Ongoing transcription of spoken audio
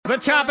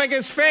topic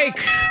is fake,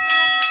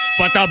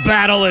 but the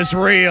battle is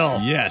real.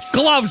 Yes.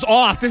 Gloves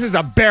off. This is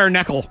a bare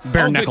knuckle.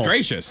 Bare knuckle. Good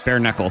gracious. Bare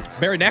knuckle.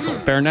 Bare knuckle.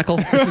 Bare knuckle.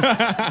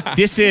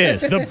 This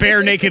is the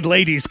Bare Naked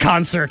Ladies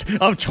concert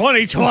of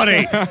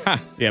 2020.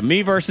 Yeah,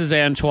 me versus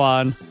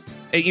Antoine.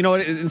 You know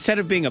what? Instead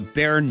of being a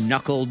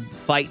bare-knuckled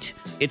fight,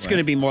 it's going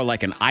to be more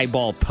like an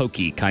eyeball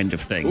pokey kind of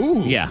thing.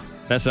 Ooh. Yeah,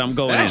 that's what I'm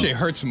going That in. actually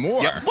hurts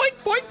more. Yeah.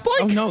 Boink, boink, boink.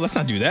 Oh, no, let's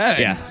not do that.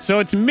 Yeah, so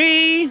it's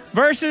me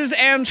versus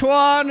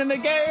Antoine in the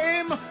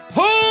game.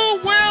 Who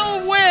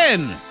will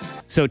win?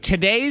 So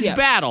today's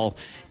battle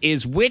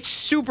is which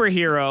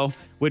superhero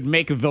would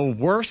make the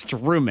worst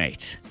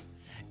roommate.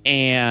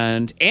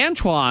 And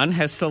Antoine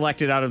has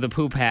selected out of the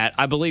poop hat,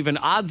 I believe, an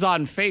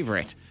odds-on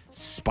favorite,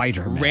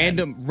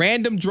 Spider-Man.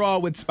 Random draw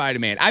with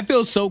Spider-Man. I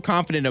feel so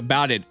confident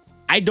about it.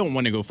 I don't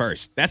want to go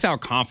first. That's how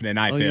confident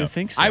I feel. You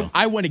think so?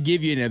 I want to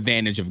give you an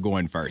advantage of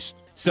going first.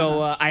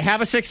 So I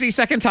have a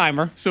 60-second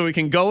timer, so we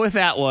can go with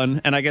that one.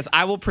 And I guess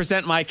I will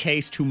present my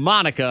case to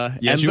Monica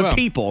and the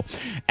people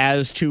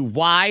as to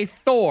why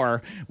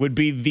Thor would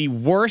be the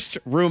worst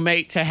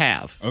roommate to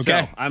have. Okay.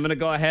 So I'm going to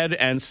go ahead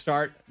and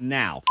start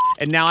now.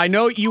 And now I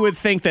know you would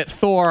think that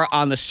Thor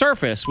on the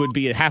surface would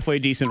be a halfway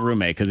decent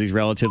roommate because he's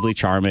relatively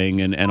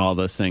charming and all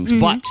those things.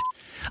 But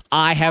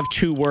I have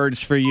two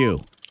words for you.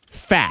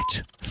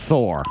 Fat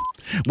Thor.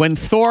 When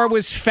Thor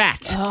was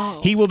fat,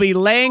 he will be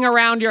laying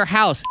around your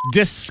house,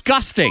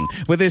 disgusting,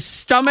 with his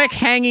stomach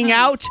hanging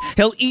out.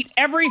 He'll eat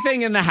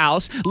everything in the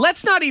house.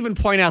 Let's not even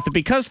point out that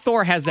because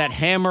Thor has that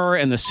hammer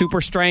and the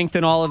super strength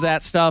and all of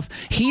that stuff,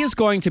 he is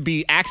going to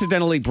be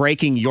accidentally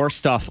breaking your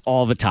stuff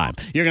all the time.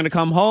 You're going to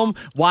come home.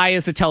 Why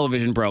is the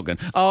television broken?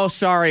 Oh,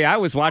 sorry, I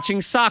was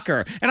watching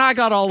soccer, and I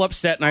got all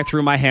upset, and I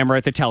threw my hammer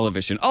at the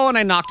television. Oh, and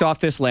I knocked off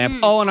this lamp.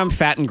 Oh, and I'm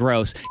fat and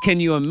gross. Can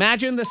you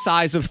imagine the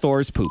size of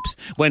Thor's poops?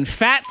 When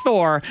fat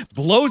Thor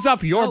blows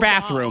up your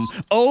bathroom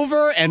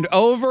over and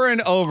over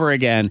and over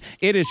again,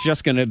 it is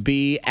just going to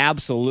be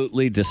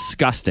absolutely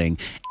disgusting.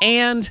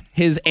 And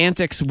his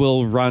antics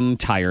will run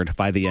tired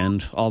by the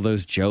end. All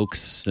those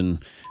jokes and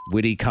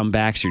witty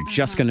comebacks, you're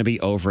just going to be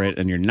over it,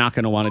 and you're not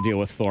going to want to deal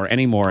with Thor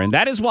anymore. And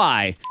that is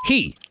why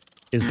he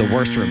is the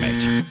worst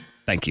roommate.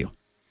 Thank you.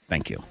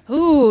 Thank you.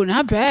 Ooh,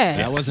 not bad.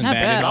 That wasn't not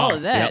bad at all. All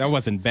of that. That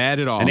wasn't bad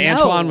at all. And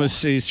Antoine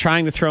was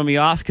trying to throw me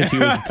off because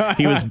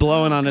he was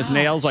blowing on his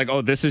nails like,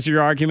 oh, this is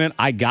your argument?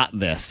 I got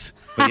this.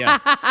 But yeah.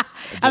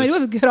 I mean, it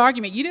was a good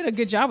argument. You did a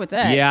good job with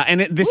that. Yeah,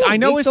 and Ooh, I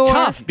know big is Thor.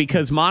 tough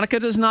because Monica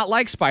does not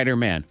like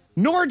Spider-Man.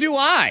 Nor do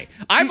I.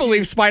 I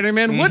believe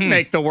Spider-Man would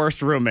make the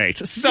worst roommate.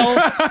 So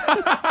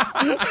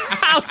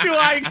how do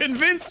I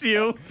convince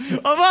you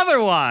of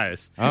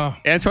otherwise? Oh.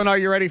 Antoine, are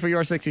you ready for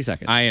your 60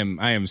 seconds? I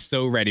am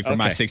so ready for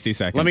my 60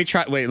 seconds.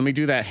 Let me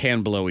do that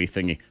hand blowy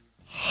thingy.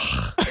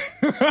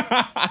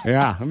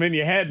 Yeah, I'm in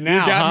your head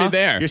now. You got me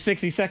there. Your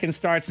 60 seconds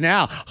starts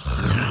now.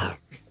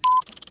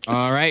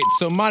 All right.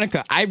 So,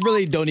 Monica, I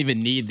really don't even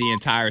need the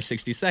entire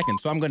 60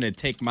 seconds, so I'm going to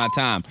take my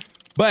time.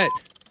 But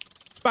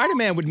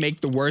Spider-Man would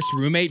make the worst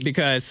roommate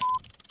because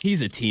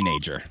he's a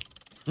teenager.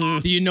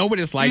 Do you know what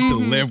it's like to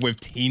live with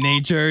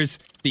teenagers?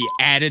 The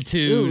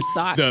attitude, Ooh,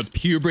 socks. the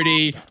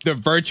puberty, the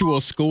virtual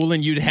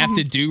schooling you'd have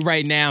to do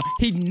right now.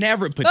 He'd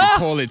never put the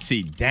toilet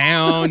seat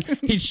down.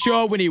 He'd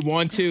show up when he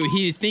want to.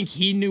 He'd think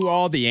he knew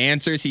all the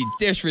answers. He'd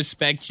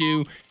disrespect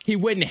you. He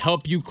wouldn't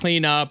help you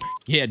clean up.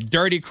 He had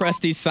dirty,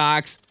 crusty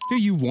socks. Do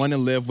you want to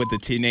live with a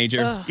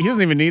teenager? He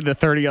doesn't even need the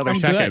 30 other I'm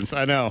seconds. good.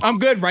 I know. I'm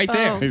good right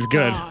there. He's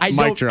good.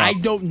 Mic drop. I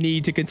don't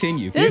need to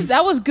continue.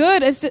 That was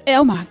good.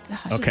 Oh my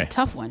gosh, this is Okay. a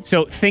tough one.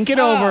 So think it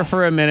over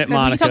for a minute, Because when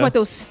you Monica. talk about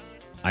those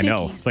I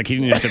know. stickies. It's like he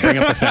didn't have to bring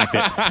up the fact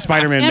that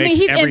Spider-Man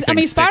makes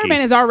everything Spider-Man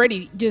sticky. is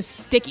already just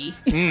sticky.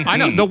 I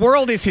know. The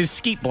world is his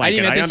skeet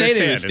blanket. I didn't have to say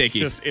that it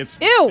understand. was sticky. It's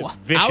Ew. it's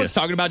vicious. I was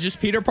talking about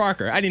just Peter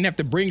Parker. I didn't have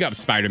to bring up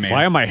Spider-Man.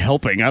 Why am I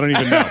helping? I don't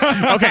even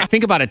know. Okay,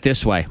 think about it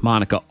this way,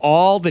 Monica.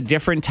 All the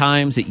different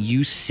times that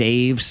you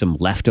save some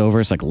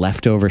leftovers, like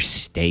leftover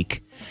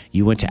steak,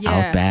 you went to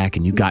Outback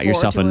and you got Look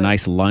yourself a forward to it.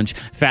 nice lunch.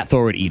 Fat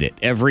Thor would eat it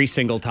every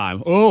single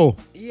time. Oh,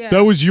 Yeah.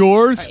 that was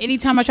yours?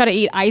 Anytime I try to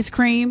eat ice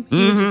cream, he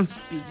would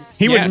just be just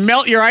He Yes. would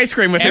melt your ice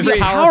cream with his Every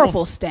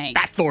powerful stank.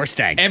 Fat Thor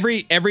stank.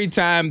 Every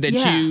time that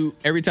Yeah.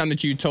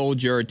 you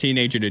told your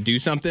teenager to do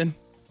something,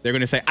 they're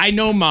gonna say, "I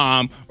know,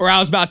 Mom," or "I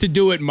was about to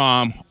do it,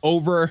 Mom,"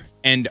 over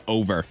and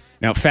over.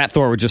 Now, Fat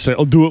Thor would just say,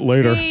 I'll do it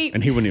later. See,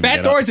 and he wouldn't even Fat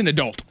get up. Thor's an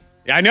adult.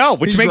 I know,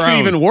 which He's makes grown. it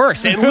even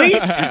worse. At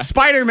least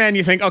Spider-Man,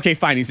 you think, okay,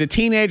 fine, he's a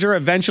teenager.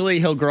 Eventually,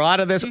 he'll grow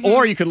out of this.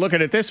 Or you could look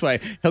at it this way.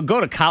 He'll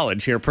go to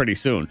college here pretty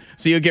soon.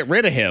 So you'll get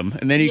rid of him,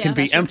 and then you can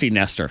be that's true. empty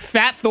nester.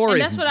 Fat Thor And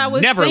is that's what I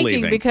was never thinking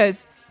leaving.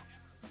 because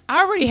I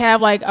already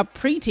have like a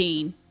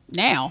preteen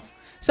now.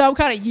 So I'm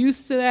kind of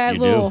used to that You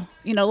little,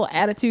 do. little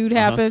attitude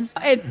happens.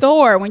 And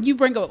Thor, when you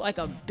bring up like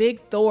a big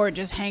Thor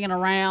just hanging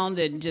around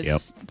and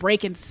just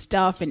breaking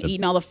stuff and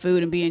eating all the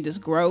food and being just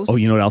gross. Oh,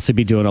 you know what else he'd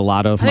be doing a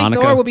lot of, I think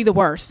Monica? Thor would be the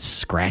worst.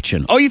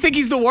 Scratching. Oh, you think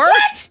he's the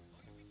worst?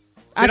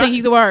 I think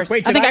he's the worst.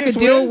 Wait, I did think I I could just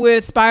deal win?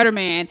 with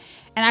Spider-Man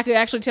And I could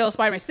actually tell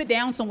Spider-Man, sit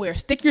down somewhere,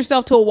 stick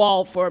yourself to a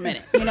wall for a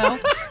minute, you know?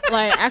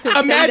 Like, I could say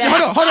Imagine,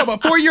 that. hold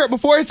on,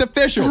 before it's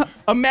official,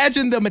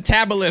 imagine the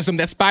metabolism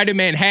that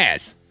Spider-Man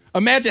has.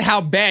 Imagine how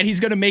bad he's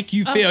going to make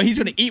you feel. He's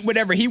going to eat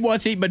whatever he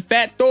wants to eat, but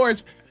Fat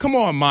Thor's, come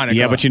on, Monica.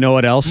 Yeah, but you know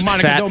what else?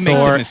 Monica, Fat don't make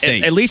Thor, the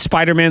mistake. at least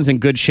Spider-Man's in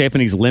good shape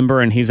and he's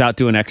limber and he's out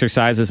doing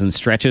exercises and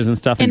stretches and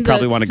stuff and And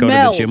probably the want to go to the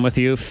smells. gym with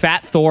you.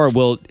 Fat Thor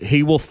will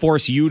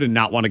force you to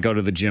not want to go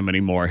to the gym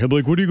anymore. He'll be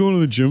like, what are you going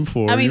to the gym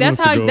for? I mean, You that's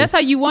don't have to how go." that's how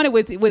you want it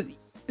with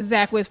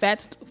Zach, with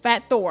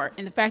Fat Thor,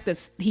 and the fact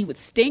that he would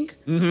stink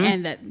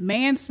and that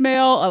man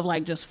smell of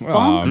like just funk.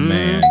 Oh,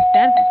 man.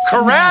 That's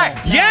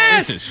Correct. no.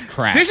 Yes! This is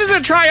crap. This is a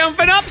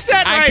triumphant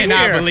upset I right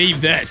cannot here.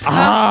 believe this.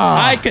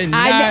 I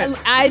cannot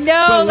I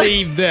know.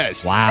 believe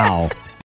this. Wow.